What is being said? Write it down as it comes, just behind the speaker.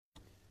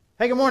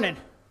Hey, good morning.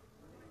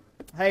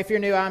 Hey, if you're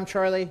new, I'm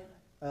Charlie,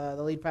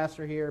 the lead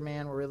pastor here.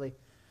 Man, we're really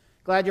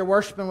glad you're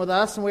worshiping with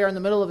us. And we are in the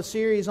middle of a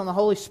series on the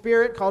Holy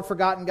Spirit called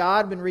Forgotten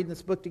God. Been reading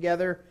this book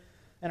together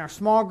in our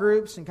small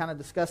groups and kind of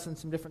discussing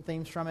some different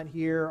themes from it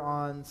here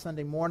on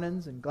Sunday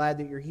mornings. And glad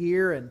that you're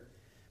here. And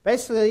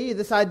basically,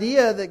 this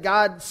idea that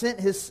God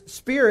sent His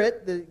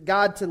Spirit, that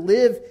God to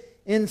live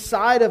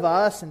inside of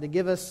us and to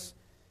give us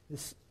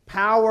this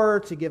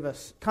power, to give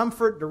us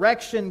comfort,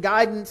 direction,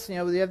 guidance. You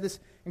know, we have this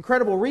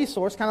incredible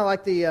resource, kind of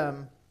like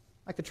the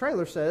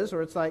trailer says,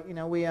 where it's like, you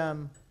know, we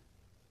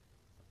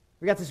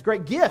got this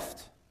great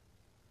gift,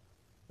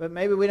 but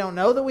maybe we don't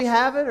know that we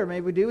have it, or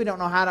maybe we do. We don't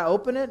know how to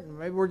open it, and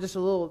maybe we're just a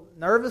little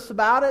nervous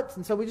about it.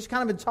 And so we just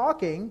kind of been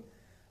talking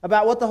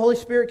about what the Holy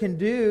Spirit can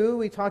do.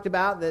 We talked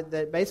about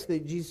that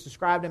basically Jesus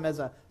described Him as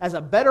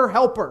a better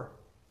helper.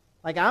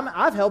 Like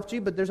I've helped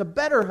you, but there's a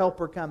better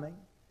helper coming.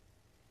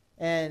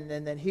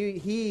 And then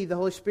he, the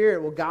Holy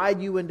Spirit, will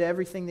guide you into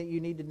everything that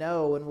you need to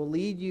know and will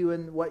lead you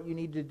in what you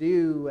need to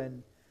do.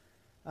 And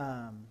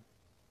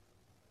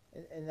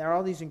there are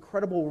all these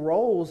incredible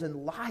roles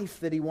in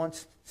life that He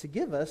wants to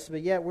give us,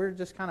 but yet we're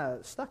just kind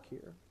of stuck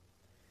here.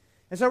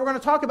 And so we're going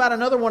to talk about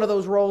another one of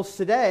those roles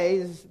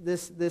today,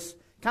 this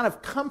kind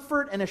of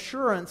comfort and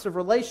assurance of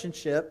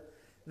relationship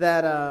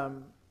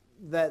that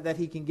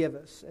He can give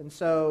us. And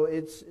so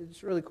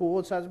it's really cool.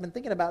 And so I've been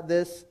thinking about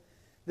this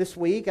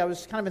week. I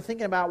was kind of been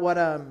thinking about what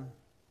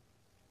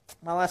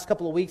my last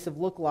couple of weeks have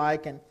looked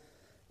like, and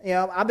you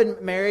know, I've been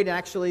married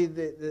actually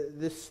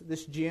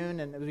this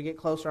June, and as we get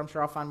closer, I'm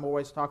sure I'll find more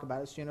ways to talk about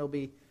it. This June it'll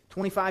be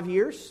 25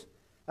 years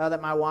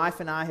that my wife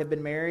and I have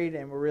been married,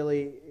 and we're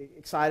really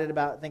excited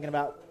about thinking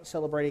about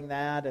celebrating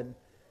that. And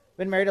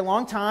been married a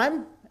long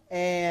time,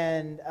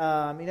 and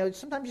you know,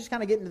 sometimes you just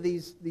kind of get into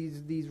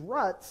these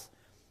ruts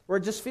where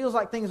it just feels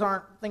like things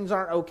aren't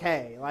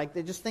okay. Like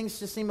things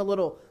just seem a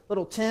little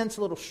tense,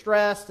 a little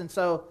stressed, and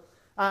so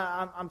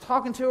I'm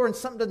talking to her, and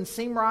something doesn't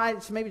seem right.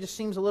 It maybe just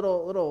seems a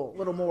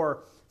little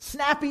more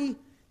snappy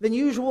than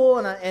usual,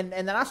 and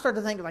then I start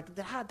to think, like,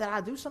 did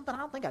I do something? I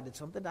don't think I did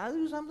something. Did I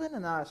do something?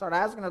 And I start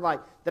asking her, like,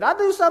 did I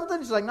do something?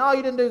 She's like, no,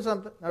 you didn't do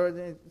something.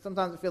 Or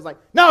sometimes it feels like,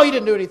 no, you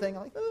didn't do anything.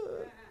 I'm like,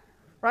 ugh.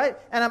 Right?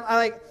 And I'm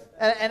like,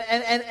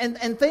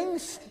 and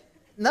things,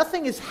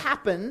 nothing has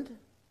happened,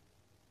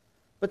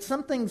 but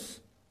something's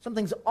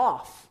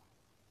off.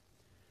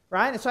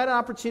 Right? And so I had an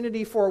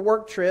opportunity for a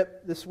work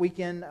trip this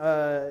weekend.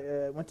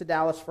 Went to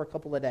Dallas for a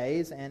couple of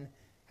days and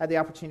had the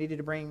opportunity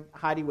to bring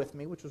Heidi with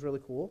me, which was really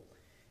cool.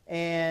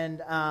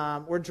 And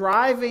we're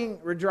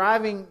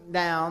driving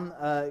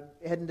down,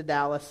 heading to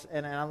Dallas,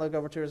 and I look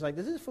over to her. It's like,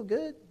 does this feel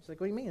good? It's like,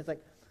 what do you mean? It's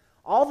like,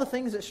 all the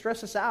things that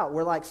stress us out,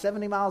 we're like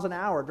 70 miles an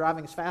hour,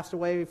 driving as fast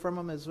away from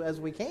them as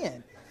we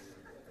can.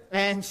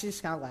 And she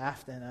just kind of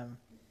laughed.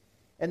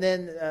 And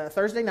then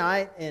Thursday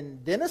night in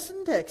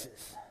Denison,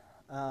 Texas,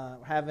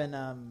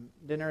 having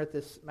dinner at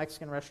this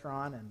Mexican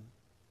restaurant, and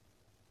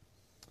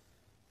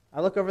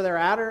I look over there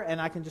at her,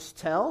 and I can just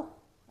tell.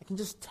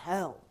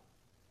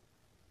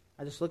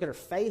 I just look at her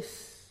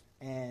face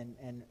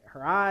and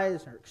her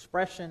eyes, her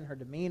expression, her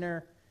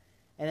demeanor,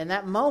 and in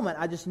that moment,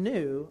 I just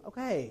knew,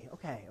 okay,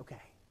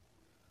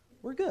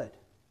 we're good.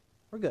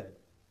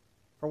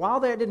 For a while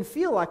there, it didn't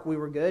feel like we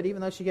were good,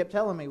 even though she kept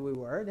telling me we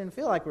were. It didn't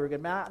feel like we were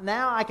good.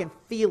 Now I can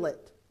feel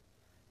it.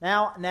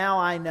 Now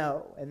I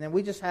know. And then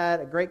we just had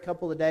a great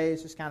couple of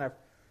days, just kind of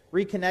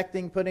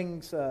reconnecting,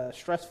 putting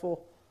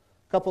stressful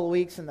couple of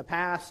weeks in the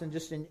past, and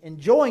just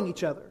enjoying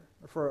each other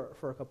for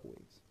a couple of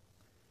weeks.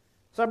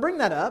 So I bring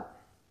that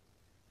up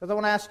because I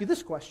want to ask you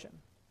this question.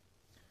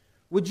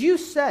 Would you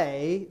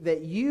say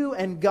that you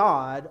and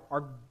God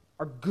are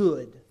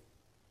good?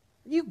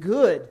 Are you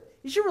good?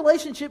 Is your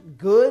relationship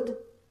good?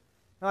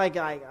 Like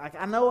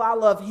I know I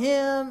love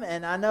Him,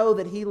 and I know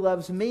that He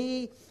loves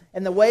me,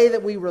 and the way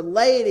that we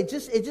relate, it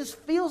just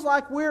feels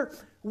like we're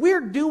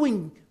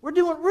doing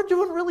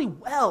really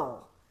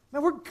well.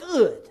 Man, we're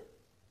good.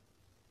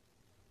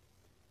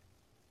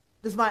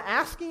 Does my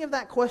asking of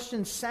that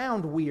question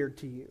sound weird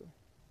to you?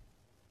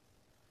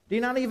 Do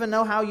you not even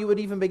know how you would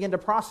even begin to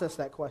process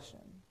that question?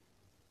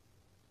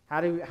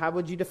 How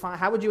would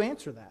you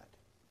answer that?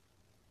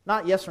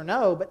 Not yes or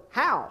no, but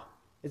how?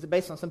 Is it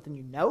based on something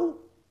you know?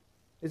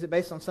 Is it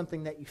based on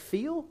something that you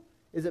feel?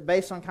 Is it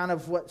based on kind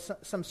of what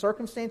some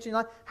circumstance in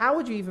your life? How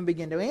would you even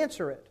begin to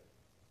answer it?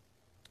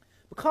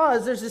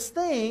 Because there's this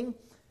thing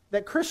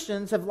that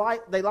Christians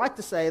like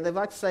to say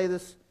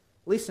this,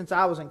 at least since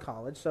I was in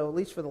college, so at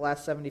least for the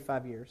last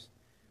 75 years,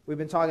 we've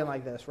been talking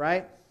like this,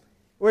 right?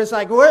 Where it's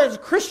like, whereas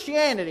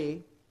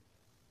Christianity,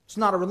 it's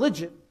not a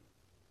religion,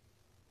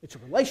 it's a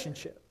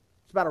relationship.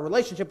 It's about a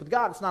relationship with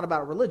God, it's not about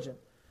a religion.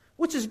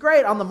 Which is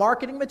great on the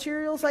marketing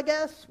materials, I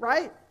guess,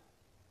 right?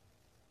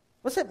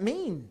 What's that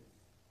mean?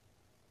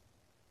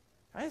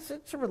 Right?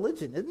 It's a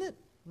religion, isn't it?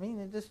 I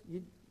mean,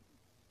 you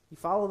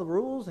follow the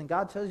rules and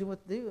God tells you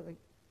what to do. Like,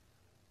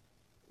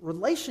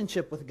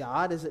 relationship with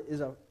God is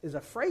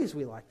a phrase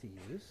we like to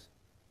use.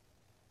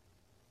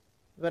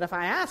 But if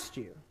I asked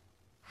you,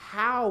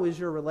 how is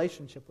your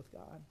relationship with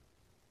God?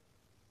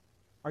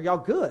 Are y'all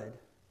good?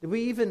 Did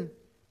we even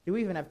Do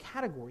we even have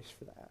categories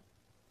for that?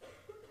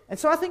 And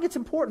so I think it's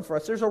important for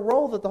us. There's a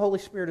role that the Holy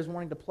Spirit is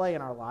wanting to play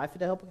in our life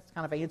to help us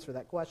kind of answer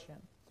that question.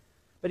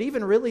 But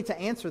even really to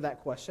answer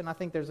that question, I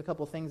think there's a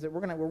couple of things that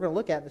we're going to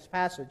look at in this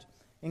passage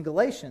in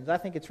Galatians. I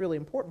think it's really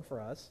important for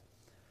us,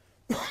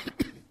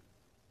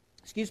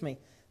 excuse me,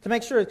 to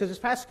make sure, because this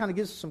passage kind of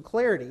gives us some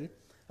clarity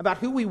about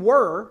who we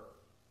were,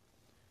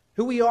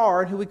 who we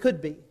are, and who we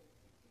could be.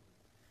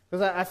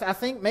 Because I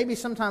think maybe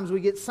sometimes we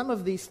get some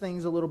of these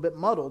things a little bit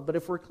muddled, but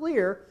if we're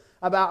clear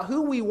about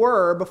who we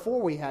were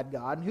before we had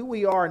God and who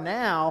we are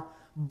now,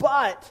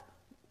 but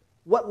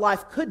what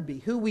life could be,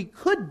 who we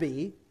could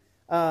be,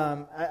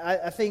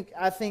 I think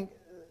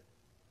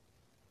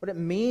what it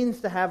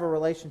means to have a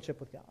relationship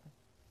with God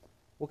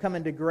will come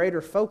into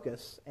greater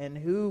focus, and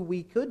who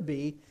we could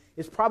be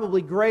is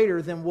probably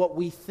greater than what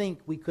we think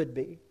we could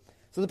be.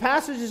 So the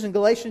passage is in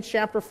Galatians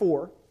chapter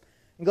 4.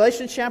 In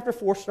Galatians chapter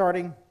 4,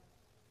 starting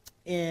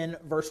in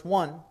verse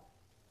 1.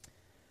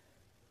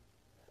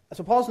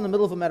 So Paul's in the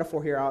middle of a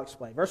metaphor here. I'll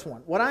explain. Verse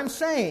 1. What I'm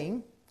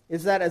saying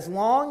is that as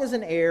long as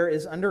an heir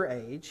is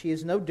underage, he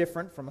is no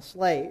different from a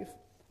slave,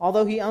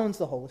 although he owns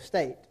the whole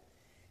estate.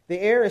 The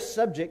heir is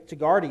subject to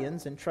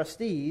guardians and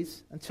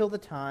trustees until the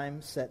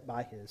time set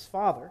by his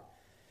father.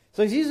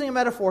 So he's using a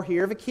metaphor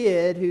here of a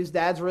kid whose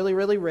dad's really,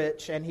 really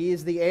rich, and he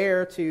is the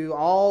heir to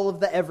all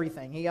of the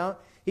everything.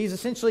 He's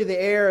essentially the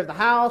heir of the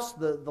house,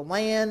 the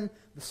land,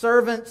 the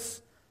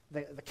servants,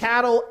 the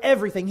cattle,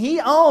 everything. He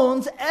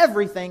owns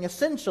everything,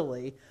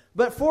 essentially.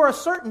 But for a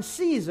certain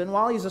season,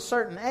 while he's a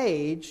certain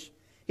age,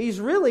 he's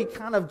really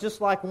kind of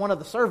just like one of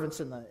the servants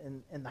in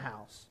the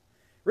house.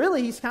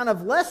 Really, he's kind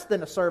of less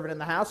than a servant in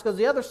the house because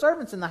the other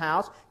servants in the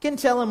house can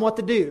tell him what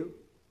to do.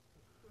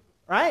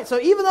 Right? So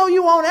even though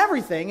you own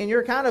everything and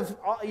you're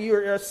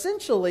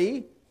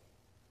essentially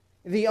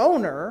the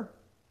owner,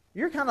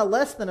 you're kind of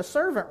less than a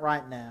servant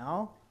right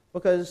now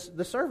because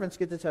the servants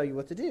get to tell you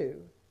what to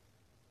do.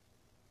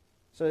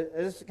 So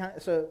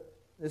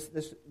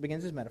this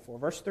begins his metaphor.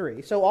 Verse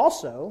 3. So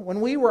also, when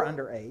we were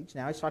underage,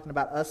 now he's talking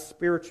about us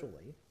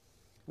spiritually,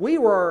 we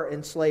were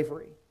in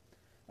slavery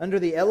under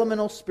the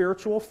elemental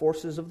spiritual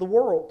forces of the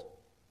world.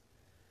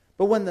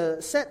 But when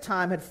the set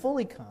time had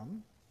fully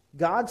come,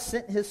 God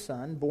sent his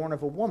Son, born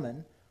of a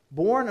woman,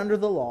 born under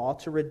the law,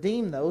 to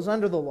redeem those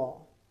under the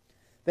law,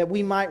 that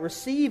we might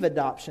receive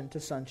adoption to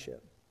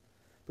sonship.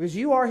 Because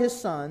you are his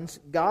sons,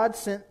 God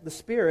sent the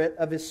Spirit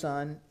of his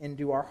Son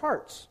into our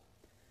hearts,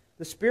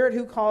 the Spirit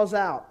who calls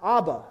out,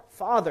 Abba,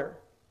 Father.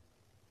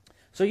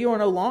 So you are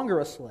no longer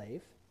a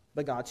slave,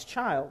 but God's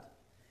child.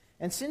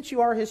 And since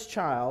you are his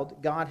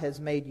child, God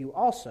has made you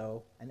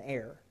also an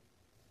heir.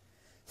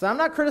 So I'm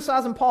not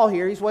criticizing Paul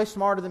here. He's way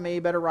smarter than me,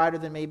 better writer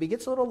than me, but he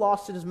gets a little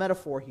lost in his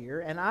metaphor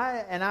here, and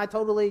I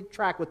totally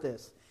track with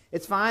this.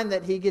 It's fine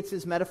that he gets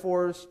his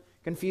metaphors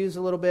confused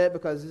a little bit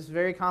because it's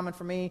very common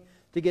for me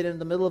to get in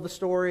the middle of a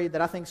story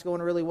that I think is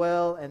going really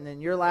well, and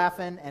then you're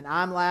laughing, and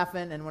I'm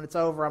laughing, and when it's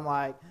over, I'm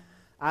like,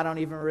 I don't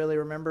even really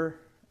remember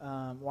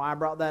why I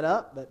brought that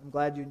up, but I'm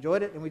glad you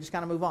enjoyed it, and we just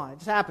kind of move on. It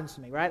just happens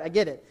to me, right? I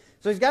get it.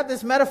 So he's got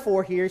this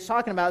metaphor here he's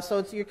talking about. So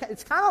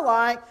it's kind of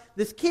like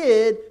this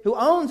kid who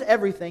owns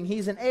everything.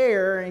 He's an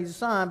heir, and he's a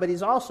son, but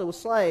he's also a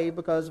slave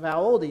because of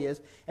how old he is.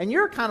 And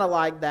you're kind of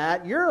like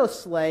that. You're a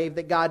slave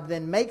that God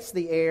then makes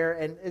the heir,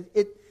 and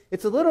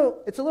it's a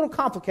little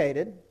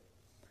complicated.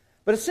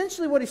 But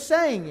essentially what he's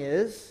saying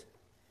is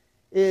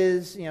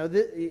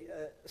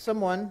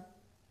someone,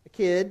 a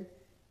kid,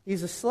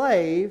 he's a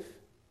slave,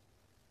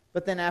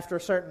 but then after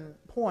a certain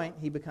point,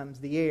 he becomes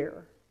the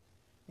heir.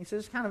 He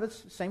says,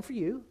 it's the same for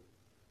you,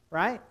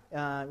 right?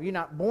 You're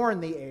not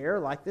born the heir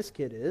like this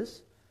kid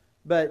is,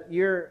 but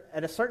you're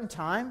at a certain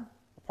time,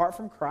 apart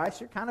from Christ,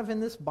 you're kind of in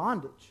this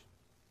bondage.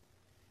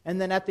 And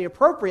then at the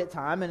appropriate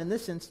time, and in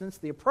this instance,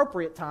 the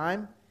appropriate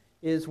time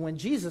is when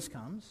Jesus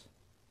comes,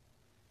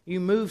 you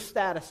move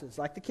statuses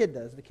like the kid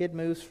does. The kid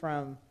moves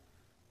from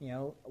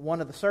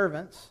one of the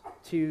servants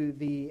to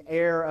the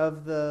heir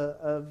of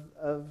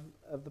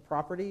the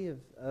property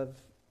of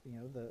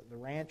the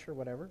ranch or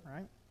whatever,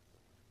 right?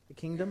 The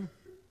kingdom.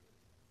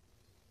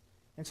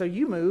 And so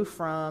you move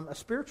from a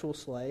spiritual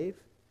slave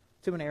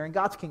to an heir in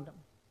God's kingdom.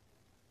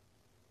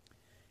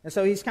 And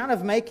so he's kind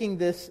of making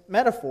this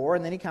metaphor,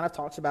 and then he kind of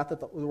talks about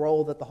the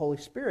role that the Holy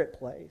Spirit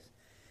plays.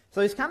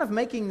 So he's kind of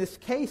making this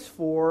case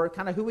for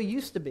kind of who we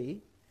used to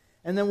be,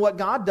 and then what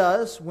God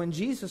does when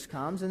Jesus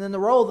comes, and then the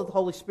role that the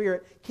Holy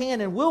Spirit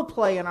can and will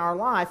play in our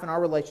life and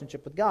our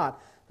relationship with God.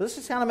 So let's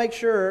just kind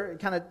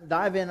of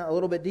dive in a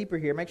little bit deeper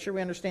here, make sure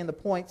we understand the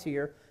points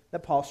here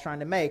that Paul's trying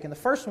to make. And the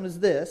first one is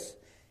this,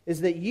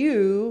 is that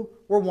you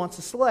were once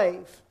a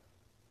slave.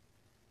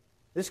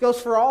 This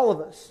goes for all of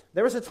us.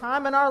 There was a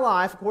time in our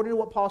life, according to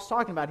what Paul's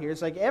talking about here,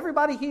 it's like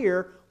everybody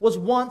here was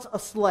once a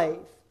slave.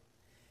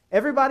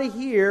 Everybody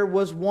here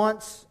was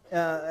once,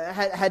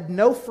 had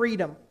no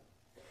freedom.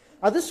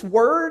 This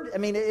word,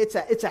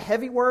 it's a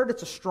heavy word.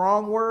 It's a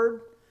strong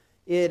word.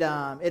 It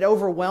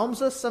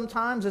overwhelms us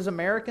sometimes as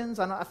Americans.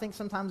 I think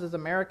sometimes as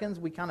Americans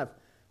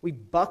we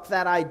buck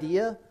that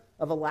idea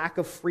of a lack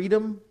of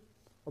freedom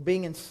or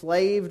being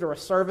enslaved or a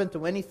servant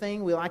to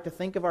anything. We like to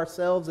think of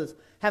ourselves as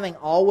having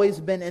always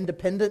been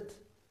independent.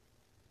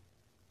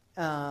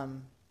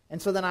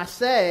 And so then I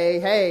say,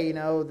 hey,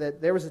 that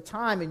there was a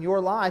time in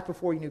your life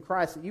before you knew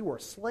Christ that you were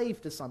a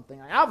slave to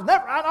something. I've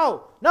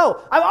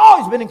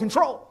always been in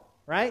control,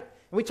 right?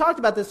 And we talked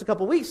about this a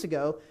couple weeks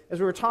ago as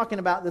we were talking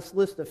about this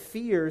list of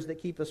fears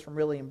that keep us from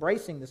really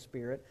embracing the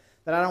Spirit,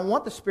 that I don't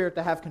want the Spirit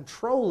to have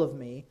control of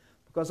me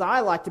because I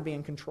like to be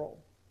in control.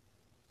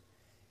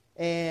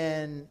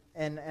 And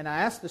I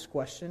asked this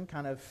question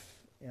kind of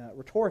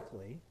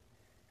rhetorically.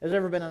 Has there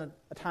ever been a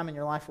time in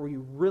your life where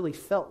you really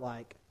felt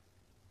like,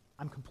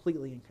 I'm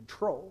completely in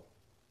control?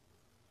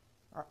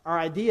 Our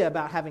idea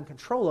about having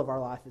control of our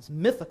life is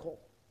mythical.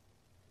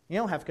 You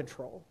don't have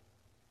control.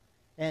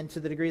 And to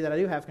the degree that I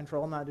do have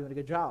control, I'm not doing a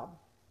good job.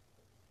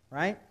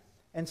 Right?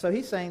 And so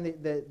he's saying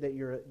that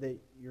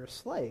you're a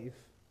slave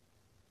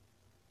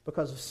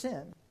because of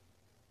sin.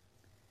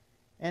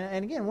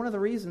 And again, one of the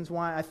reasons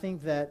why I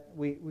think that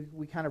we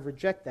kind of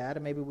reject that,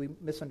 and maybe we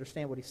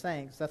misunderstand what he's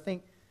saying, is I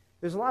think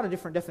there's a lot of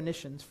different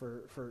definitions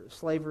for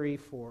slavery,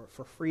 for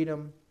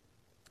freedom.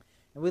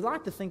 And we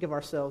like to think of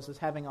ourselves as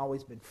having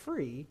always been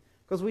free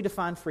because we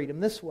define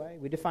freedom this way.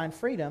 We define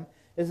freedom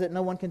as that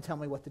no one can tell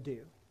me what to do.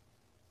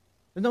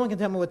 No one can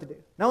tell me what to do.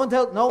 No one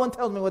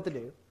tells me what to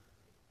do.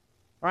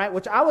 All right,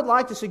 which I would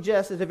like to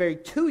suggest is a very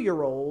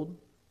 2-year-old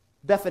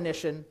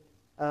definition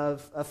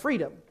of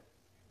freedom.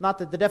 Not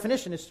that the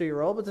definition is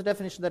 2-year-old, but the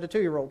definition that a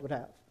 2-year-old would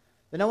have.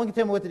 That no one can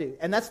tell me what to do.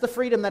 And that's the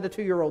freedom that a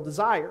 2-year-old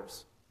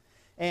desires.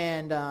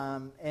 And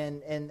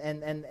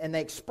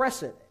they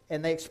express it.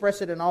 And they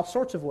express it in all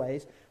sorts of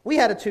ways. We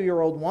had a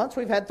 2-year-old once.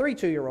 We've had 3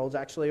 2-year-olds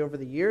actually over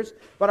the years.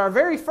 But our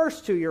very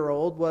first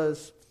 2-year-old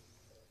was,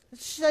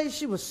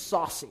 she was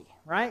saucy,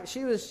 right?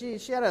 She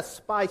had a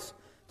spice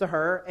to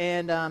her.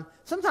 And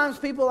sometimes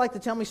people like to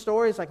tell me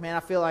stories like, man,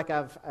 I feel like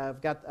I've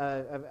got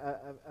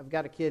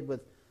a kid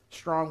with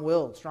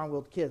strong-willed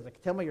kids.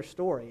 Like, tell me your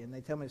story. And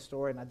they tell me the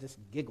story and I just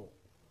giggle.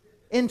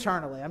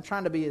 Internally, I'm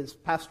trying to be as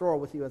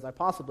pastoral with you as I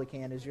possibly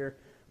can as you're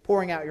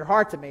pouring out your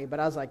heart to me, but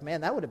I was like, man,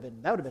 that would have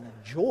been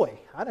a joy.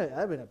 That'd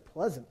have been a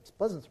pleasant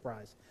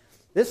surprise.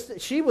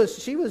 She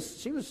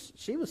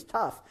was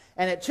tough,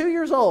 and at 2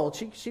 years old,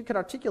 she could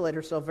articulate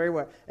herself very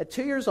well. At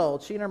 2 years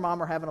old, she and her mom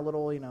were having a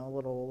little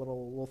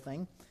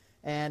thing,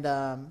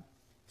 and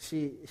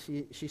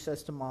she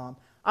says to Mom,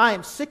 "I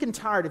am sick and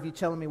tired of you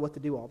telling me what to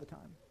do all the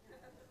time."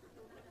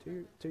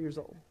 2 years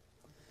old.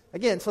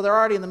 Again, so they're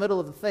already in the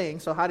middle of the thing.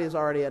 So Heidi is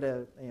already at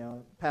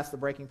past the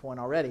breaking point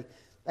already.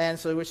 And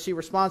so she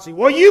responds,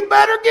 well, you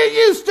better get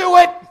used to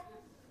it.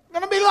 It's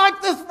going to be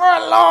like this for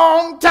a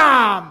long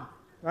time.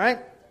 Right?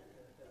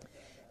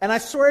 And I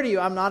swear to you,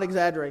 I'm not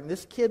exaggerating.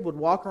 This kid would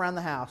walk around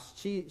the house.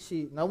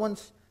 No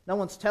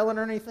one's telling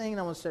her anything.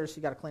 No one's saying she's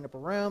got to clean up her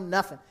room.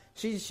 Nothing.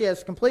 She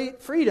has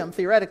complete freedom,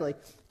 theoretically, to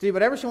do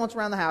whatever she wants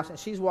around the house. And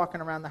she's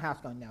walking around the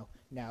house going,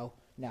 no.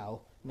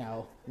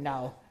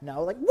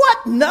 Like,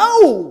 what?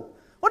 No!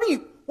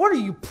 What are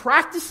you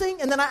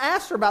practicing? And then I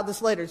asked her about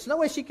this later. There's no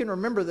way she can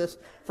remember this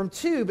from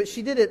 2, but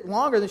she did it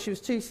longer than she was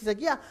 2. She's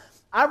like, yeah,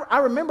 I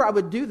remember I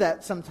would do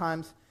that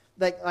sometimes.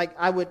 Like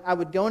I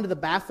would go into the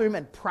bathroom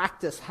and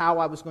practice how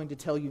I was going to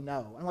tell you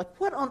no. I'm like,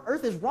 what on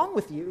earth is wrong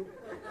with you?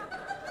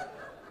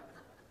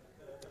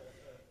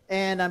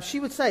 And she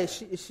would say,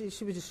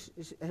 she would just,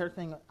 her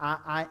thing,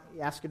 I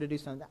ask her to do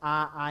something.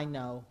 I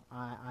know.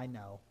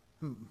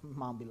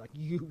 Mom would be like,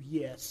 you,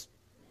 yes.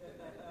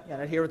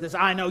 Yeah, I'd hear with this,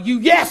 I know, you,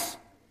 yes.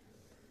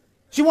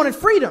 She wanted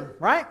freedom,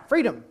 right?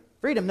 Freedom.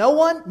 No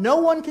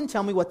one can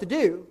tell me what to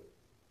do.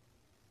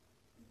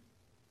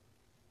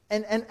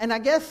 And I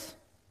guess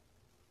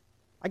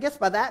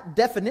by that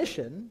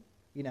definition,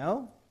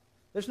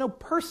 there's no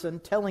person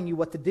telling you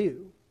what to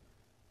do.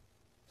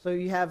 So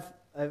you have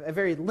a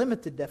very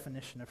limited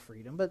definition of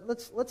freedom. But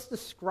let's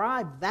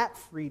describe that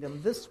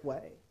freedom this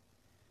way.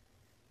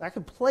 I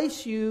could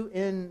place you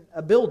in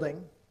a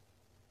building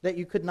that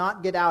you could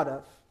not get out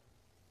of,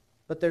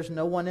 but there's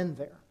no one in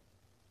there.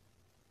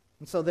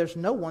 And so there's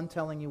no one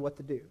telling you what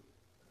to do.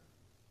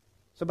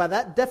 So by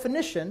that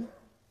definition,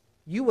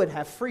 you would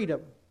have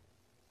freedom.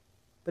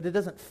 But it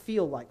doesn't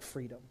feel like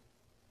freedom.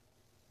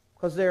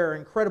 Because there are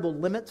incredible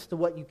limits to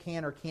what you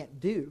can or can't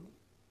do.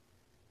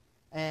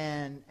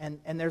 And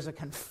there's a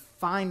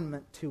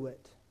confinement to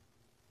it.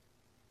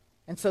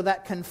 And so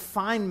that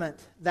confinement,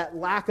 that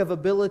lack of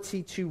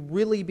ability to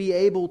really be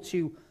able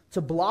to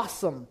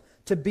blossom,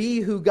 to be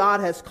who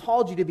God has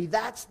called you to be,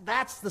 that's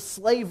the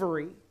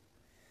slavery.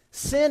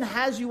 Sin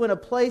has you in a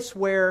place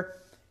where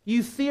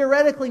you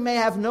theoretically may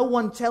have no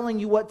one telling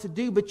you what to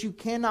do, but you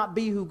cannot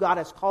be who God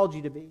has called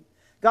you to be.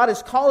 God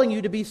is calling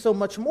you to be so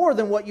much more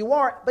than what you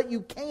are, but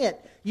you can't.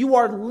 You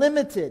are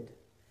limited.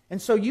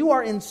 And so you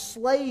are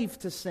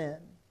enslaved to sin.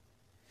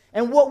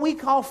 And what we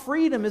call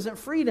freedom isn't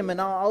freedom, and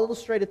I'll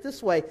illustrate it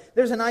this way.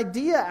 There's an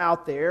idea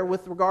out there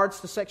with regards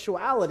to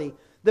sexuality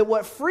that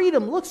what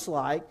freedom looks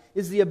like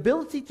is the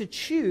ability to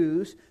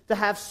choose to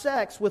have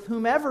sex with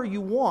whomever you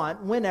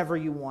want, whenever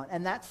you want,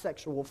 and that's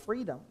sexual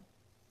freedom.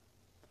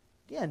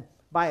 Again,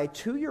 by a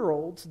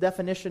 2-year-old's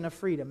definition of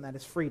freedom, that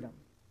is freedom.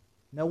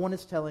 No one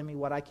is telling me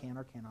what I can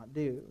or cannot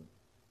do.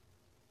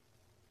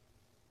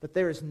 But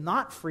there is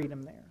not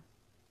freedom there.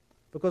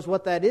 Because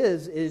what that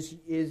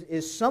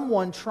is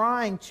someone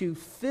trying to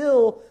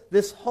fill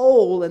this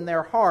hole in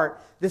their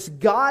heart, this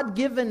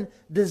God-given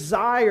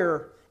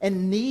desire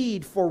and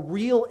need for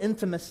real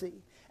intimacy.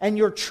 And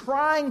you're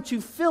trying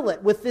to fill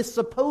it with this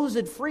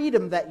supposed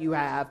freedom that you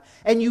have.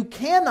 And you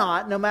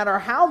cannot, no matter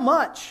how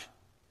much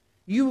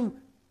you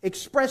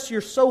express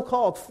your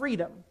so-called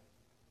freedom,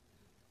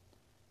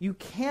 you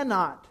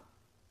cannot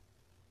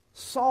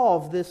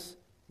solve this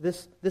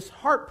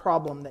heart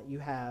problem that you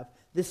have,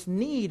 this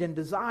need and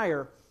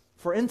desire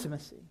for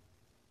intimacy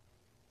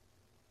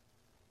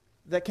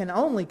that can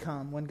only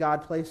come when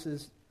God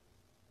places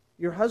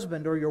your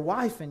husband or your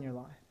wife in your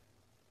life.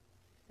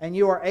 And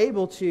you are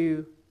able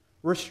to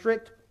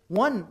restrict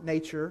one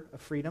nature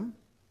of freedom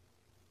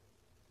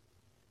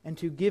and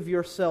to give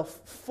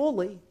yourself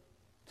fully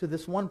to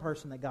this one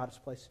person that God has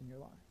placed in your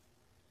life.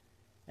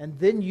 And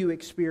then you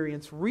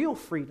experience real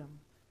freedom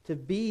to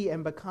be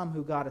and become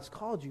who God has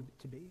called you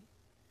to be.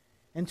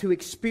 And to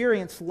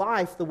experience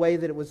life the way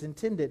that it was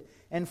intended.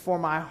 And for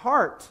my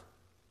heart,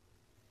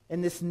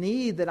 and this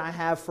need that I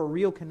have for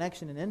real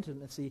connection and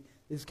intimacy,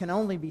 can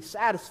only be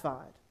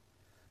satisfied.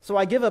 So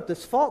I give up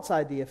this false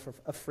idea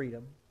of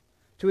freedom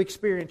to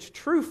experience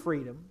true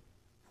freedom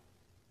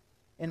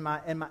in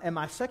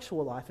my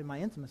sexual life, in my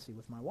intimacy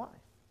with my wife.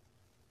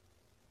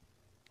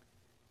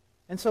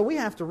 And so we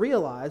have to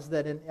realize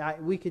that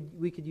we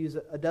could use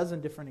a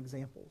dozen different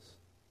examples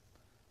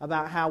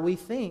about how we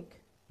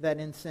think that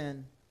in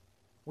sin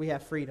we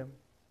have freedom.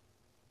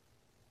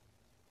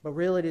 But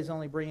really it is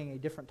only bringing a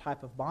different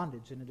type of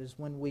bondage, and it is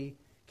when we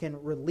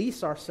can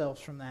release ourselves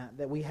from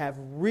that we have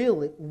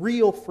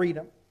real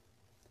freedom.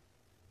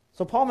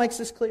 So Paul makes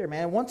this clear,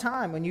 man. At one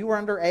time when you were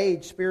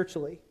underage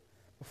spiritually,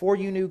 before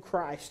you knew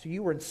Christ,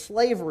 you were in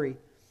slavery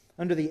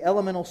under the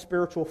elemental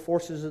spiritual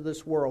forces of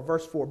this world.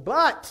 Verse 4,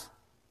 but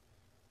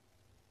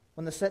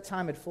when the set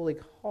time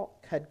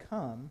had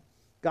come,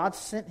 God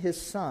sent His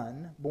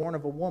Son, born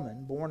of a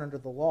woman, born under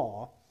the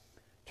law,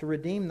 to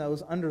redeem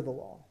those under the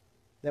law,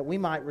 that we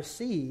might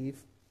receive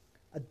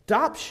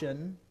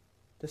adoption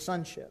to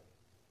sonship.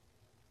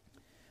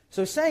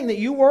 So saying that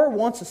you were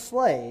once a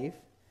slave,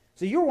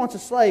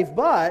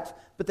 but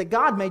that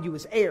God made you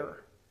His heir.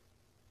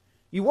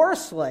 You were a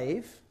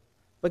slave,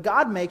 but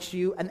God makes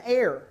you an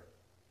heir.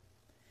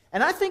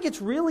 And I think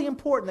it's really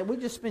important that we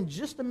just spend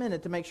just a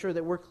minute to make sure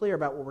that we're clear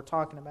about what we're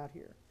talking about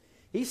here.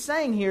 He's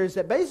saying here is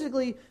that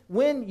basically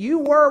when you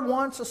were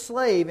once a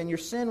slave and your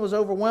sin was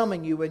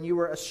overwhelming you and you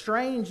were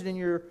estranged in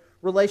your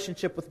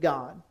relationship with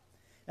God,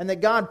 and that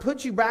God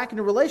put you back in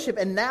a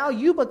relationship and now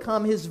you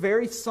become His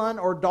very son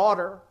or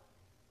daughter,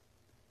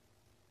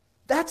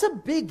 that's a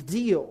big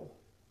deal.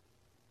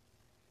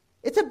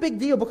 It's a big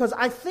deal because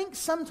I think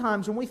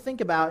sometimes when we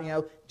think about,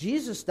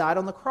 Jesus died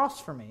on the cross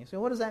for me. So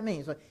what does that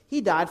mean? So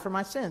He died for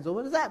my sins. Well,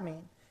 what does that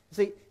mean?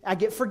 See, I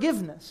get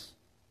forgiveness.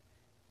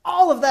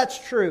 All of that's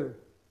true.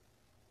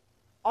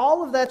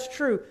 All of that's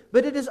true.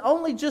 But it is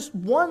only just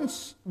one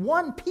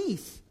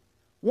piece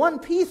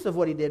of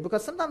what He did.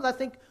 Because sometimes I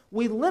think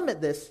we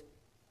limit this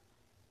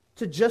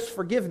to just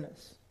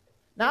forgiveness.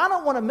 Now, I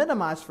don't want to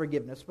minimize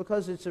forgiveness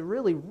because it's a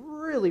really,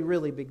 really,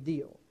 really big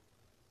deal.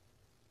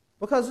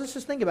 Because let's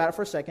just think about it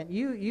for a second.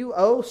 You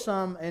owe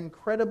some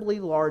incredibly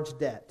large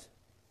debt.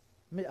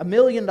 $1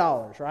 million,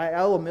 right?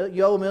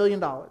 You owe $1 million.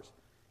 You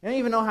don't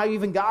even know how you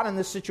even got in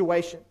this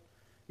situation.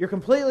 You're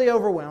completely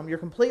overwhelmed. You're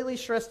completely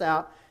stressed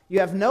out. You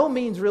have no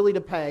means really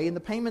to pay. And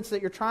the payments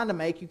that you're trying to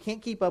make, you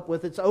can't keep up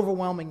with. It's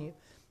overwhelming you.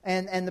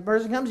 And the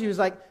person comes to you and is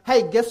like,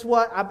 hey, guess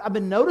what? I've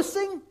been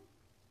noticing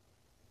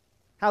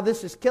how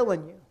this is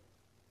killing you.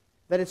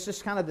 That it's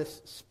just kind of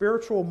this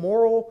spiritual,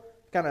 moral,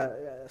 kind of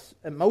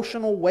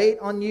emotional weight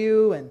on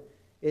you, and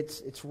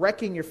it's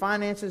wrecking your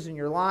finances and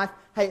your life.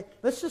 Hey,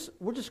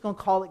 we're just going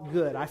to call it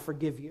good. I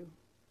forgive you.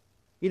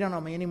 You don't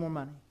owe me any more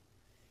money.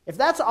 If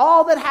that's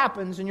all that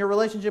happens in your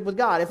relationship with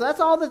God, if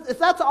that's all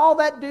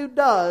that dude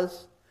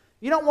does,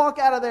 you don't walk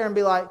out of there and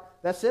be like,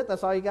 that's it,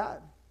 that's all you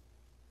got.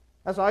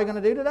 That's all you're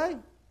going to do today?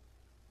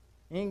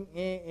 You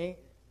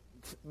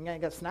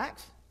ain't got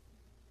snacks?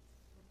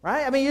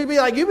 Right? I mean, you'd be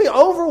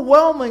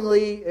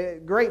overwhelmingly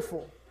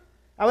grateful.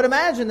 I would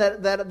imagine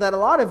that a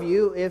lot of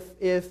you,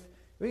 if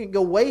we can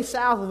go way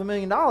south of $1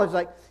 million,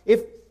 like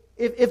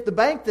if the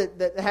bank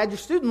that had your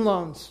student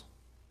loans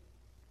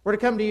were to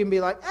come to you and be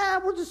like,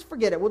 we'll just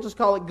forget it, we'll just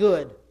call it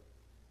good,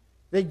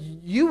 that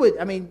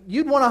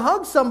you'd want to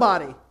hug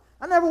somebody.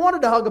 I never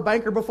wanted to hug a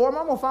banker before.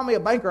 I'm going to find me a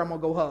banker I'm going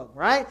to go hug,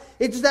 right?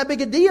 It's just that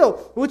big a deal,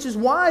 which is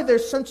why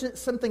there's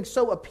something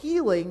so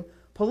appealing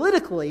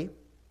politically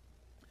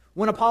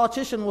when a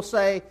politician will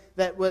say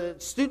that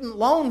with student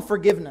loan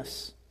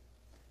forgiveness,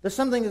 there's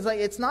something that's like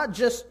it's not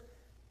just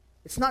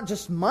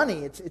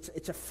money.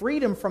 It's a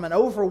freedom from an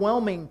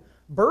overwhelming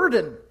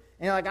burden.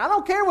 And you're like, I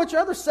don't care what your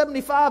other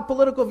 75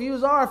 political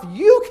views are. If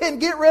you can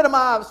get rid of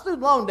my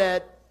student loan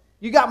debt,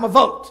 you got my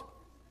vote.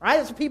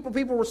 Right? So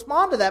people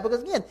respond to that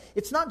because, again,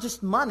 it's not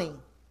just money.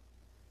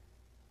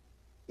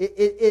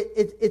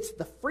 It's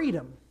the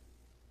freedom.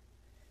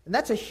 And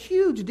that's a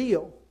huge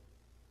deal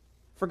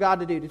for God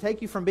to do, to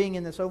take you from being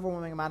in this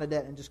overwhelming amount of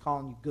debt and just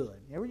calling you good.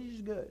 You're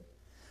just good.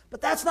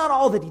 But that's not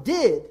all that he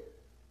did.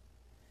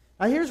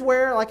 Now here's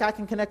where I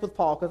can connect with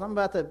Paul, because I'm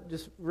about to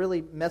just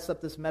really mess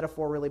up this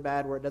metaphor really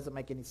bad where it doesn't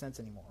make any sense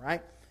anymore,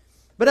 right?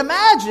 But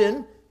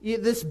imagine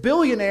this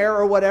billionaire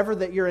or whatever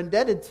that you're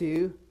indebted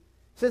to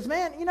says,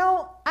 man,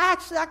 I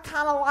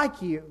kind of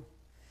like you.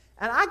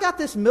 And I got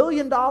this $1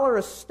 million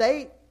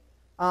estate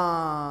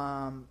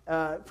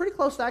pretty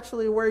close to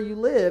actually where you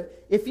live.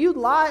 If you'd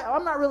lie,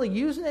 I'm not really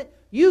using it,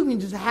 you can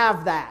just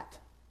have that.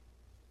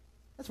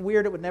 That's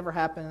weird. It would never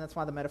happen, and that's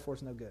why the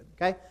metaphor's no good,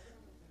 okay?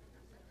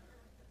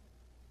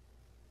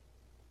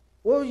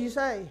 What would you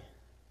say?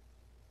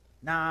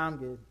 Nah, I'm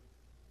good.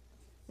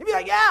 You'd be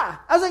like, yeah.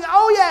 I was like,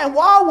 oh yeah, and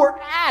while we're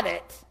at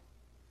it,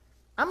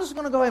 I'm just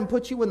going to go ahead and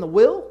put you in the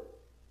will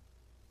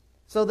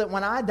so that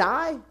when I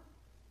die,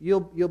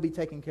 you'll be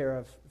taken care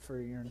of for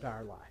your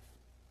entire life.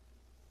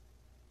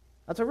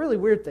 That's a really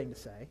weird thing to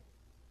say,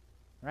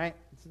 right?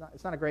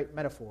 It's not a great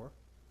metaphor.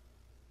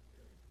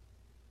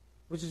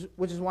 Which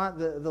is why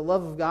the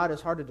love of God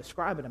is hard to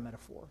describe in a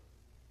metaphor.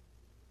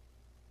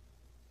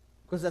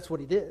 Because that's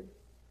what he did.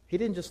 He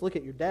didn't just look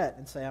at your debt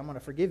and say, I'm going to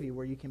forgive you,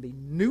 where you can be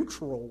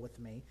neutral with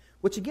me,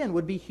 which again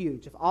would be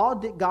huge. If all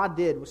God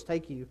did was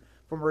take you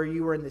from where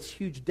you were in this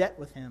huge debt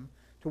with him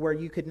to where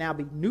you could now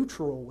be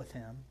neutral with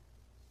him,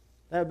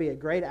 that would be a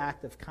great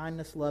act of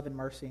kindness, love, and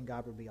mercy, and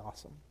God would be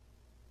awesome.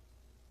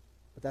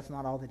 But that's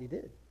not all that he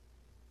did.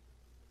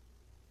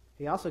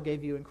 He also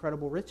gave you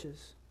incredible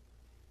riches,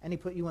 and he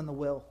put you in the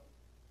will.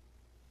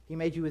 He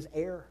made you his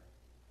heir,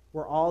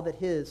 where all that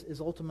his is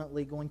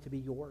ultimately going to be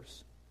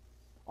yours.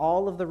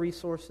 All of the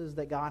resources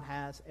that God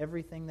has,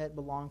 everything that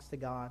belongs to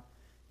God,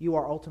 you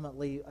are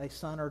ultimately a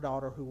son or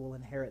daughter who will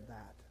inherit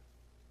that.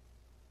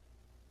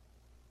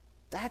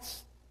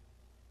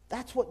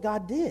 That's what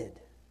God did.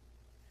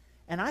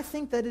 And I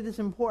think that it is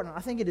important.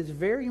 I think it is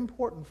very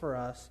important for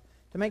us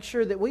to make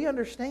sure that we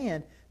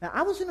understand. Now,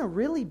 I was in a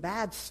really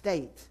bad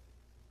state.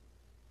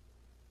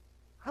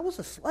 I was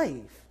a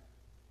slave.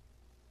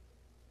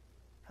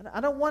 I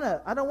don't want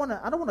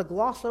to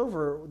gloss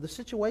over the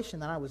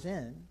situation that I was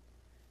in.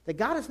 That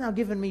God has now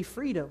given me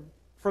freedom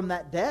from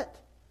that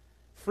debt,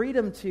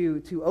 freedom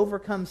to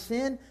overcome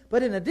sin,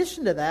 but in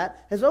addition to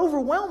that, has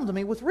overwhelmed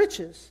me with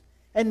riches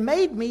and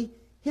made me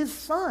his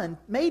son,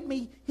 made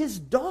me his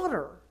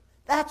daughter.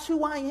 That's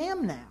who I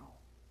am now.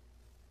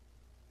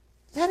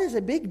 That is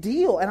a big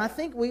deal, and I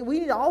think we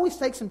need to always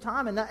take some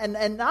time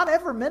and not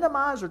ever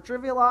minimize or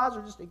trivialize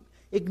or just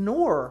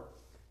ignore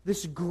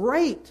this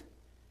great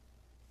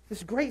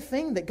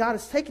thing that God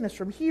has taken us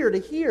from here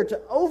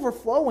to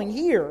overflowing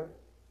here.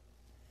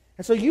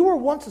 And so you were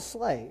once a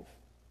slave,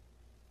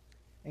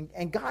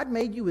 and God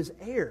made you his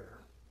heir.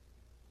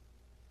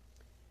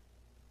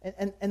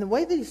 And the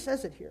way that he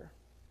says it here,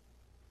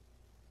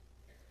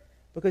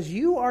 because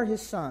you are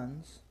his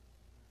sons,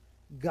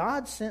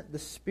 God sent the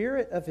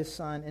Spirit of his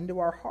Son into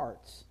our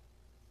hearts,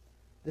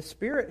 the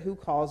Spirit who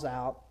calls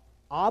out,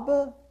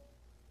 Abba,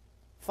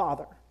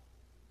 Father.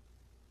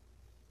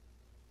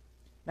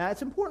 Now,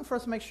 it's important for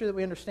us to make sure that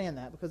we understand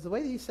that, because the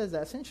way that he says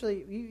that,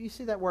 essentially, you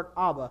see that word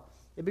Abba,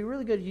 it'd be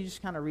really good if you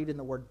just kind of read in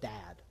the word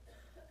dad.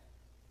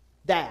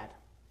 Dad.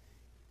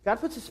 God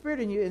puts a Spirit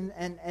in you,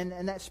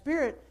 and that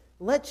Spirit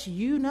lets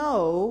you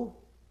know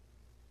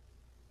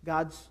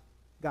God's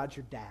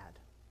your dad.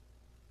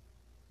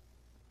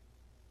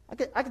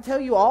 I could tell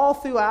you all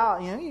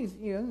throughout,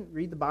 you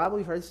read the Bible,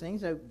 you've heard these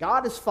things.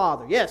 God is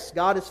Father. Yes,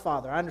 God is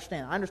Father. I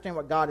understand. I understand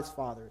what God is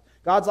Father.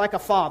 God's like a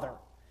father.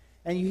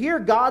 And you hear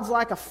God's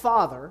like a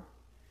father,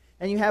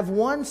 and you have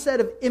one set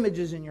of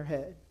images in your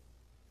head.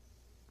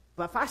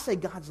 But if I say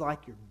God's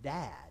like your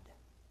dad,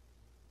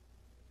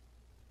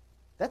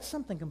 that's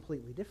something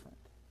completely different.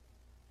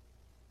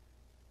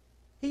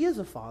 He is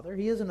a father.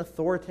 He is an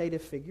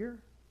authoritative figure.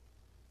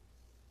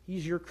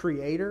 He's your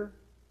creator.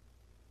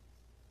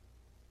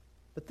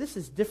 But this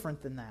is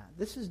different than that.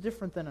 This is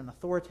different than an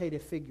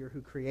authoritative figure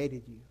who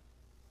created you.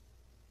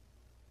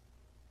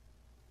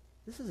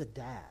 This is a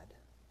dad.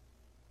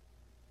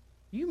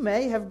 You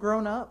may have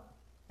grown up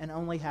and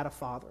only had a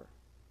father.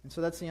 And so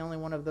that's the only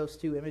one of those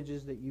two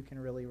images that you can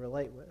really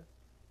relate with.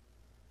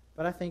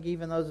 But I think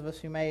even those of us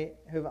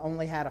who've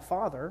only had a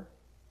father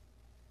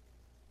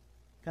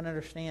can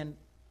understand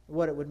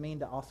what it would mean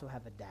to also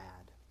have a dad.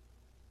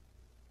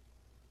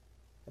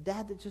 A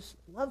dad that just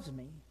loves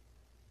me.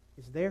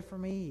 He's there for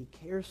me.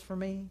 He cares for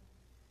me.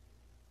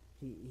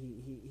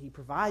 He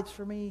provides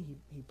for me.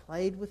 He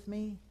played with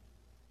me.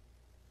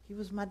 He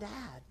was my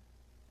dad.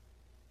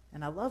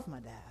 And I love my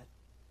dad.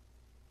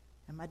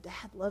 And my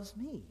dad loves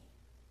me.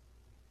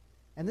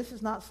 And this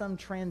is not some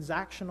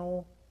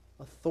transactional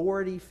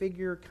authority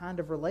figure kind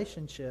of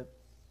relationship.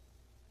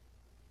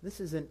 This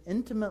is an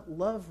intimate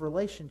love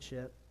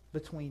relationship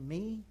between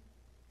me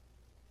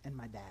and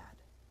my dad.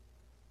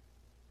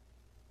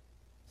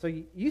 So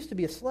you used to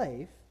be a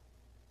slave.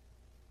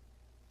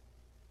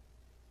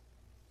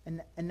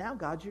 And now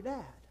God's your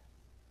dad.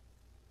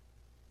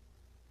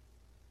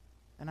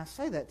 And I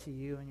say that to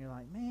you, and you're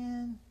like,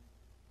 man,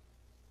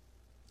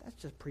 that's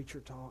just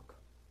preacher talk.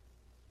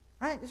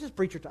 Right? It's just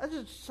preacher talk. It's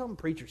just something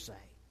preachers say.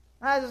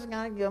 I just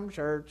got to give them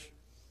church.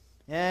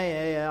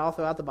 Yeah, all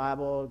throughout the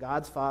Bible,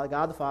 God's Father,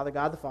 God the Father,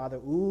 God the Father.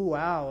 Ooh,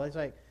 wow. It's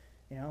like,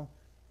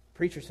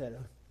 preacher said,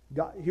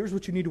 God, here's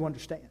what you need to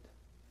understand.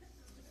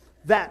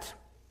 That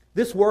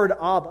this word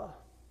Abba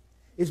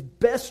is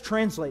best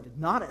translated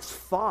not as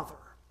father,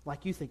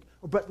 like you think,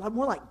 but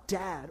more like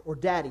dad or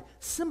daddy,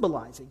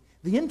 symbolizing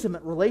the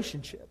intimate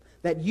relationship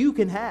that you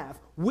can have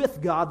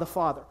with God the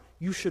Father.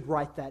 You should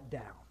write that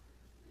down.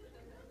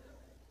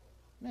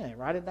 Yeah, you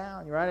write it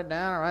down, I write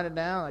it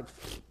down. Like,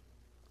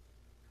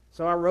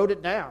 so I wrote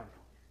it down.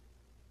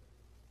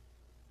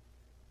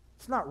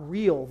 It's not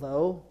real,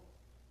 though.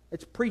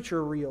 It's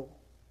preacher real.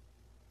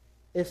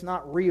 It's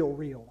not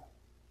real.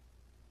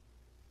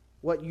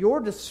 What you're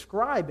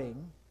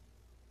describing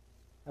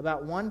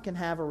about one can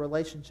have a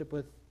relationship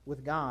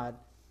with God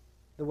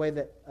the way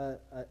that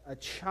a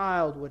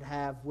child would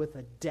have with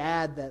a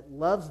dad that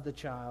loves the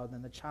child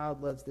and the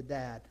child loves the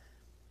dad.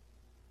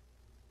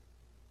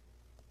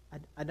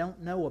 I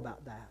don't know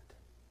about that.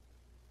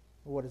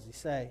 What does he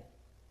say?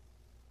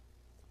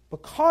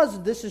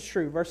 Because this is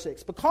true, verse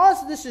 6,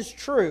 because this is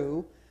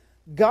true,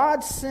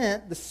 God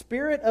sent the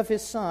Spirit of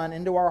His Son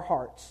into our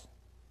hearts.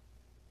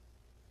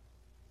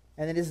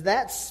 And it is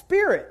that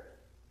Spirit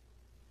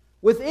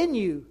within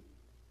you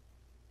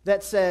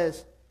that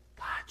says,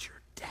 God,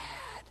 you're dad.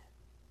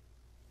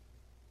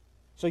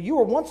 So you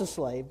were once a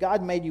slave.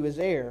 God made you His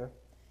heir.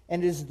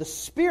 And it is the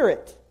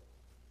Spirit.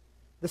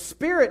 The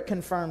Spirit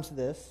confirms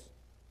this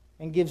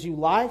and gives you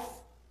life,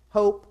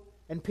 hope,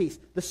 and peace.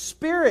 The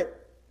Spirit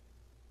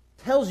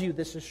tells you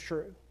this is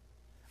true.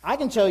 I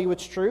can tell you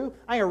it's true.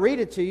 I can read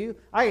it to you.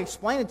 I can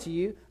explain it to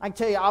you. I can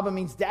tell you Abba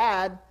means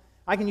dad.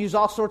 I can use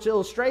all sorts of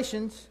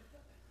illustrations.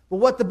 But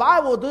what the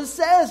Bible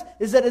says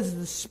is that it's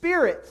the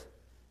Spirit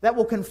that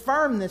will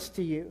confirm this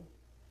to you.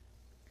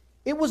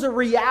 It was a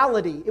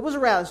reality. It was a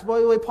reality.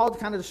 The way Paul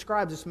kind of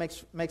describes this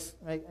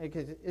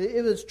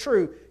it was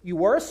true. You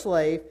were a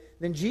slave,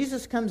 then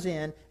Jesus comes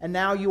in, and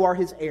now you are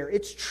His heir.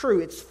 It's true.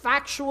 It's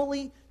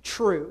factually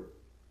true.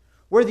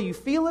 Whether you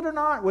feel it or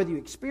not, whether you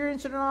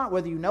experience it or not,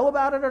 whether you know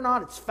about it or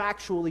not, it's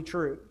factually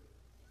true.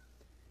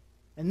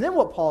 And then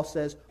what Paul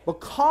says,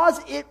 because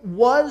it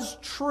was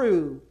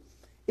true,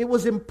 it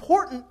was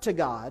important to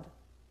God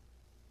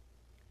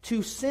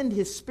to send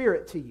His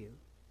Spirit to you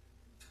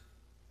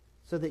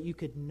so that you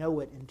could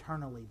know it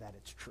internally that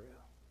it's true.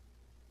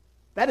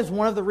 That is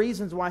one of the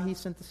reasons why He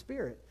sent the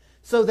Spirit.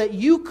 So that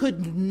you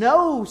could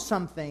know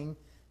something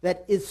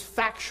that is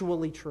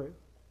factually true.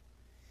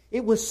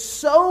 It was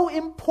so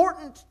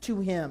important to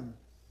Him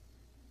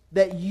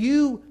that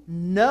you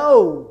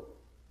know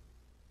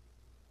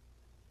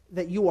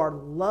that you are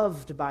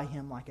loved by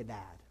Him like a dad.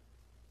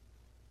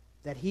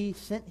 That He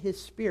sent His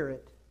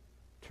Spirit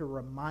to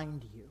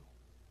remind you,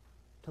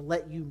 to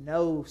let you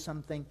know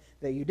something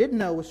that you didn't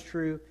know was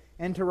true,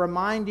 and to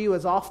remind you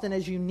as often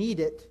as you need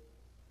it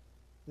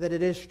that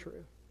it is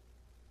true.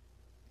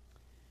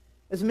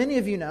 As many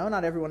of you know,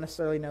 not everyone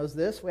necessarily knows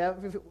this,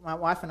 my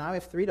wife and I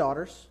have 3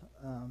 daughters,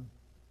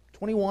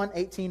 21,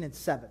 18, and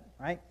 7,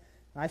 right?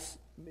 Nice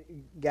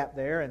gap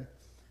there. And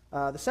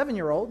the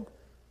 7-year-old,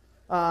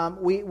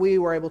 we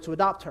were able to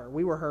adopt her.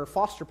 We were her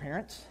foster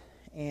parents,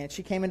 and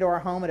she came into our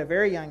home at a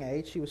very young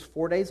age. She was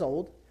 4 days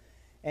old,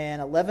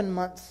 and 11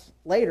 months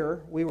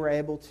later, we were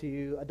able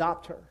to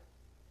adopt her.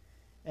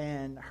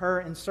 And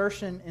her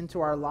insertion into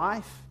our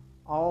life,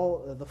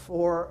 all the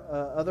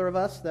 4 other of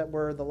us that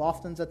were the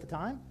Loftons at the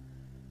time,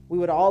 we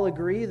would all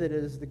agree that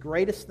it is the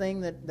greatest thing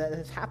that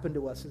has happened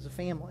to us as a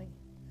family.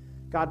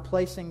 God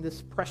placing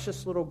this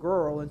precious little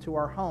girl into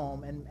our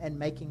home and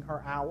making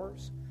her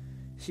ours.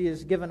 She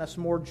has given us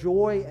more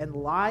joy and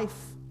life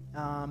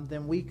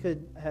than we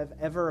could have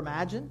ever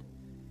imagined.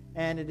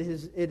 And it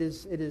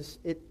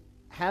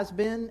has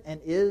been and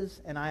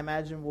is, and I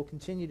imagine will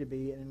continue to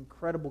be, an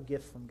incredible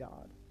gift from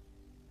God.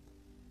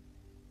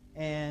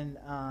 And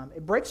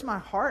it breaks my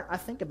heart. I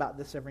think about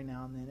this every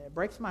now and then. It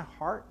breaks my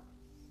heart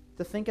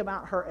to think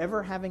about her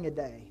ever having a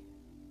day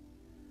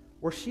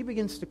where she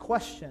begins to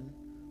question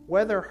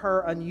whether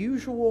her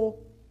unusual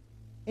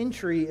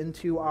entry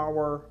into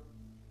our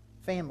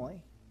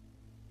family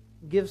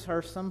gives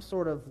her some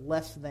sort of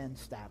less than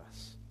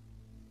status.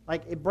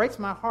 Like, it breaks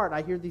my heart.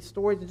 I hear these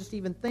stories and just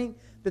even think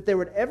that there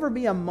would ever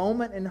be a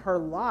moment in her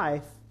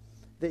life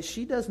that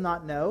she does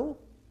not know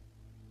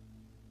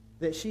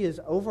that she is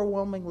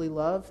overwhelmingly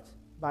loved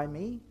by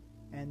me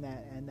and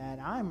that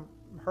I'm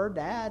her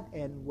dad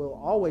and will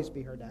always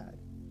be her dad.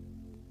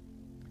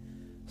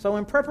 So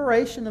in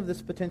preparation of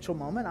this potential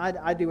moment,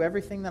 I do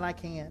everything that I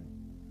can.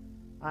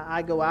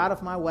 I go out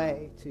of my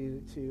way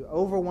to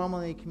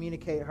overwhelmingly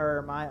communicate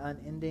her my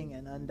unending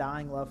and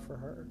undying love for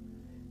her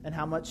and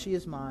how much she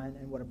is mine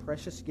and what a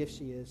precious gift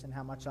she is and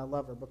how much I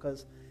love her.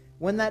 Because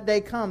when that day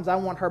comes, I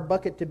want her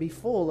bucket to be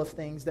full of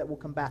things that will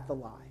combat the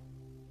lie.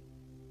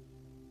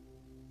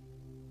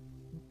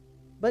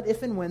 But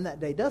if and when that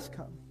day does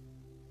come,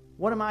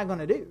 what am I going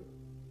to do?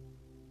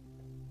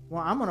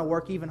 well, I'm going to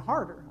work even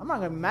harder. I'm not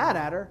going to be mad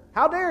at her.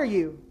 How dare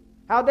you?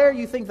 How dare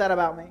you think that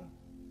about me?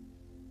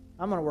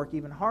 I'm going to work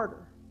even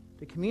harder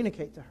to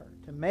communicate to her,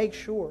 to make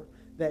sure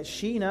that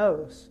she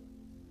knows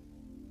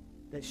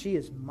that she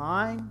is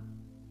mine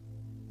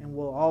and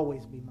will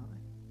always be mine.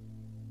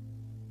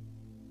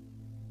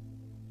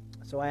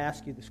 So I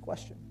ask you this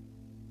question.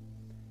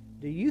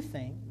 Do you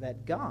think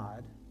that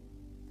God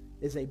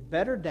is a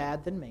better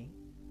dad than me?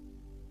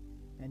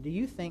 And do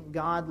you think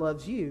God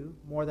loves you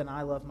more than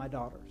I love my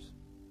daughters?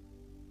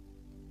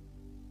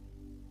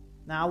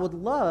 Now, I would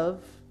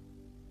love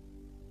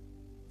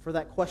for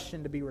that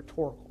question to be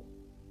rhetorical.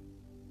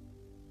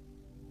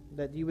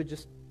 That you would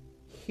just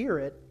hear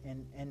it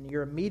and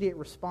your immediate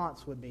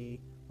response would be,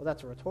 well,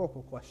 that's a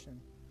rhetorical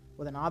question,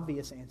 with an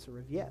obvious answer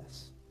of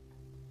yes.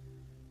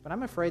 But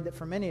I'm afraid that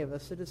for many of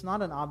us, it is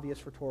not an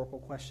obvious rhetorical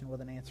question with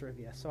an answer of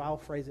yes. So I'll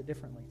phrase it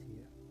differently to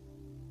you.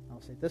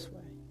 I'll say it this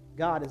way.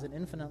 God is an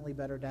infinitely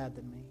better dad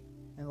than me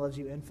and loves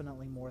you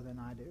infinitely more than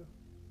I do.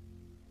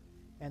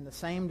 And the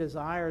same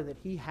desire that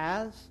He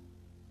has,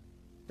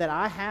 that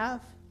I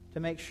have, to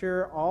make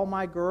sure all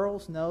my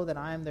girls know that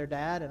I am their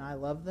dad and I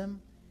love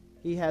them,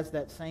 He has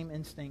that same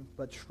instinct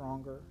but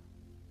stronger.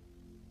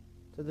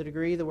 To the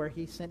degree that where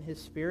He sent His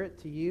Spirit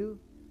to you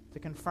to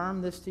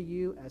confirm this to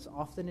you as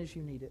often as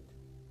you need it.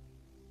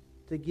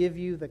 To give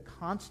you the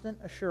constant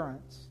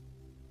assurance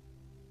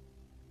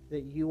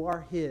that you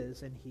are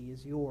His and He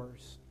is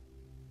yours.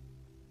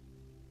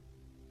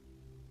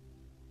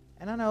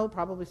 And I know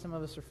probably some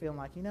of us are feeling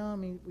like,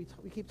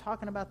 we keep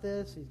talking about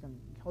this. The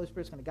Holy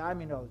Spirit's going to guide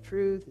me into all the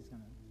truth. He's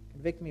going to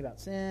convict me about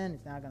sin.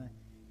 He's now going to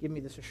give me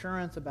this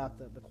assurance about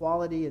the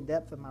quality and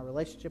depth of my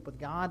relationship with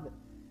God. But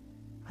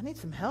I need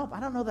some help.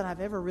 I don't know that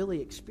I've ever really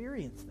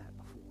experienced that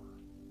before.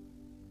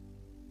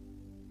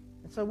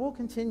 And so we'll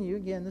continue.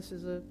 Again, this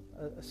is a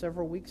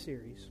several-week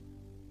series.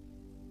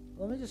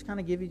 Let me just kind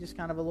of give you just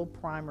kind of a little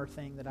primer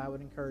thing that I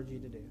would encourage you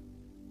to do.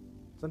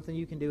 Something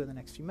you can do in the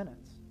next few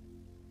minutes.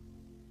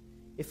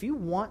 If you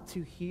want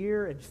to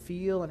hear and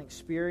feel and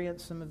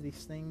experience some of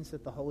these things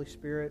that the Holy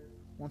Spirit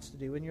wants to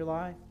do in your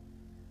life,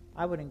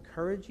 I would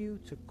encourage you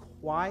to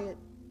quiet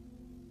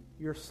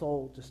your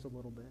soul just a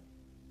little bit.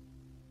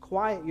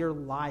 Quiet your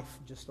life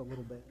just a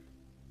little bit.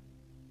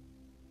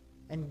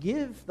 And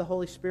give the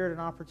Holy Spirit an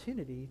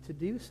opportunity to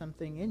do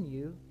something in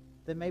you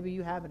that maybe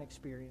you haven't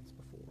experienced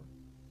before.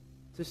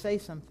 To say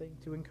something,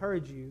 to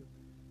encourage you,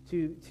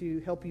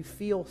 to help you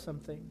feel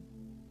something.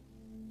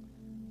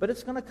 But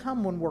it's going to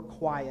come when we're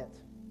quiet.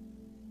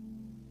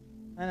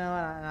 I know,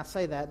 and I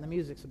say that, and the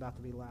music's about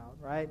to be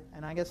loud, right?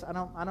 And I guess I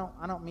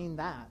don't mean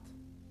that.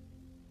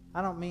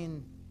 I don't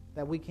mean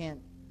that we can't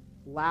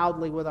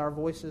loudly with our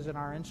voices and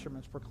our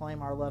instruments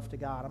proclaim our love to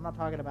God. I'm not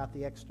talking about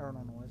the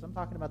external noise. I'm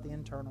talking about the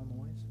internal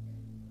noise.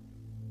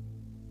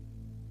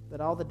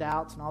 That all the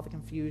doubts and all the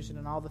confusion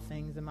and all the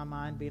things in my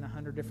mind being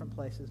 100 different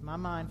places, my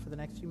mind for the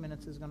next few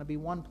minutes is going to be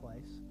one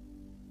place.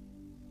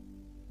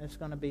 It's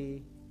going to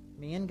be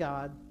me and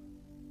God.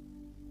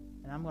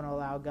 And I'm going to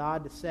allow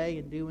God to say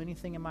and do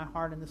anything in my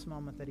heart in this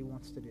moment that He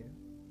wants to do.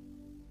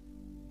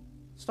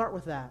 Start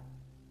with that.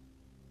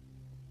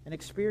 And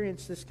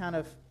experience this kind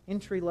of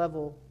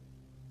entry-level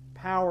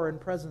power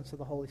and presence of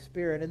the Holy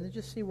Spirit. And then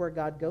just see where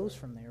God goes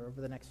from there over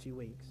the next few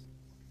weeks.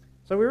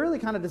 So we really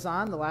kind of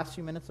designed the last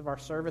few minutes of our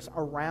service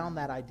around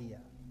that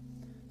idea.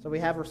 So we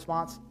have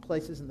response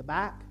places in the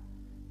back.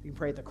 You can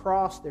pray at the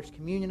cross. There's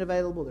communion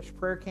available. There's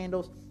prayer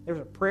candles.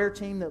 There's a prayer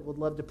team that would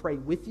love to pray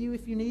with you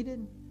if you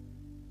needed.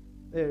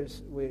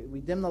 We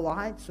dim the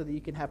lights so that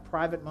you can have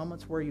private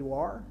moments where you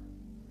are.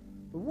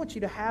 But we want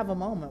you to have a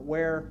moment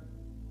where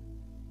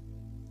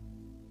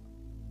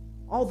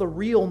all the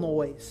real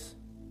noise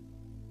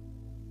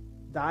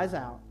dies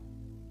out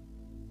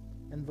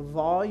and the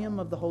volume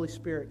of the Holy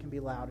Spirit can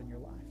be loud in your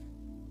life.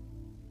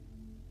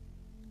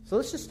 So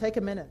let's just take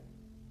a minute.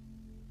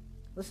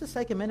 Let's just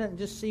take a minute and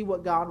just see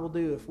what God will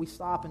do if we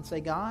stop and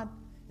say, God,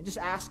 and just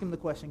ask Him the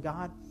question,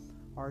 God,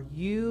 are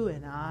you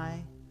and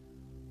I,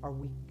 are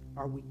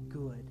we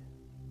good?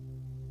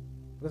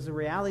 Because the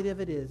reality of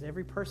it is,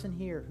 every person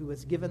here who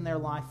has given their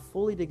life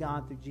fully to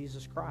God through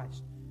Jesus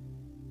Christ,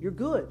 you're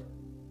good.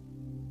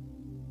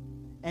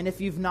 And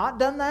if you've not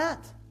done that,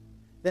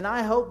 then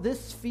I hope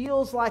this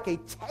feels like a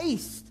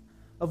taste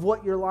of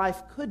what your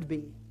life could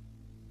be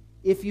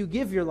if you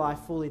give your life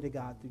fully to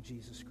God through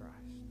Jesus Christ.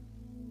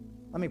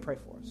 Let me pray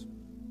for us.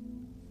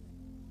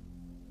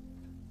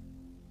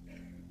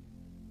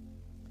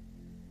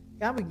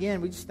 God, again,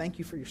 we just thank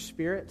You for Your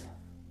Spirit.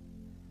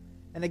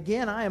 And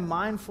again, I am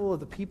mindful of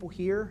the people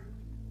here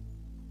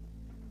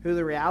who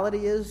the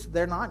reality is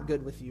they're not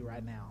good with You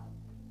right now.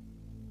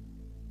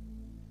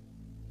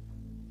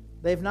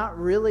 They've not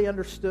really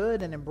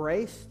understood and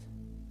embraced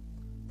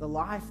the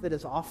life that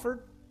is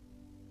offered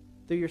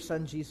through Your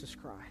Son, Jesus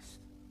Christ.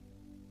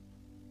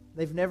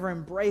 They've never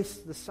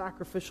embraced the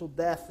sacrificial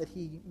death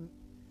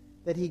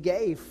that He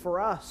gave for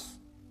us.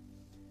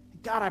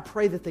 God, I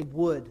pray that they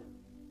would.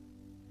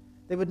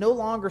 They would no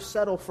longer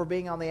settle for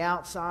being on the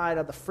outside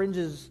of the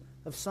fringes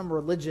of some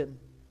religion,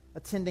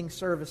 attending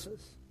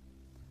services.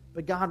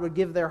 but God would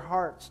give their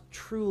hearts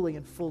truly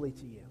and fully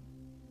to you.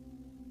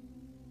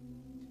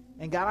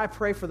 And God, I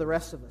pray for the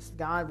rest of us,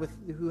 God,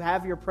 who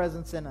have your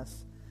presence in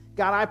us.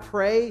 God, I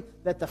pray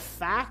that the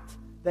fact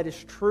that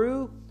is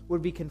true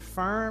would be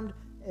confirmed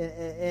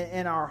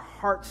in our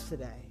hearts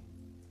today.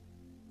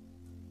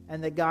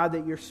 And that, God,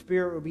 that your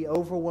Spirit would be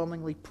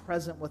overwhelmingly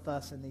present with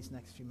us in these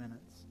next few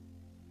minutes.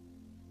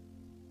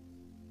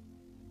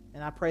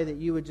 And I pray that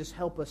you would just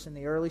help us in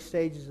the early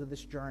stages of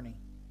this journey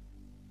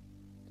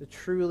to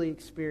truly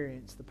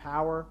experience the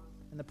power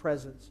and the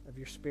presence of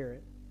your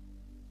Spirit.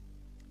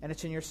 And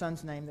it's in your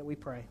Son's name that we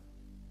pray.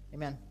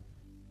 Amen.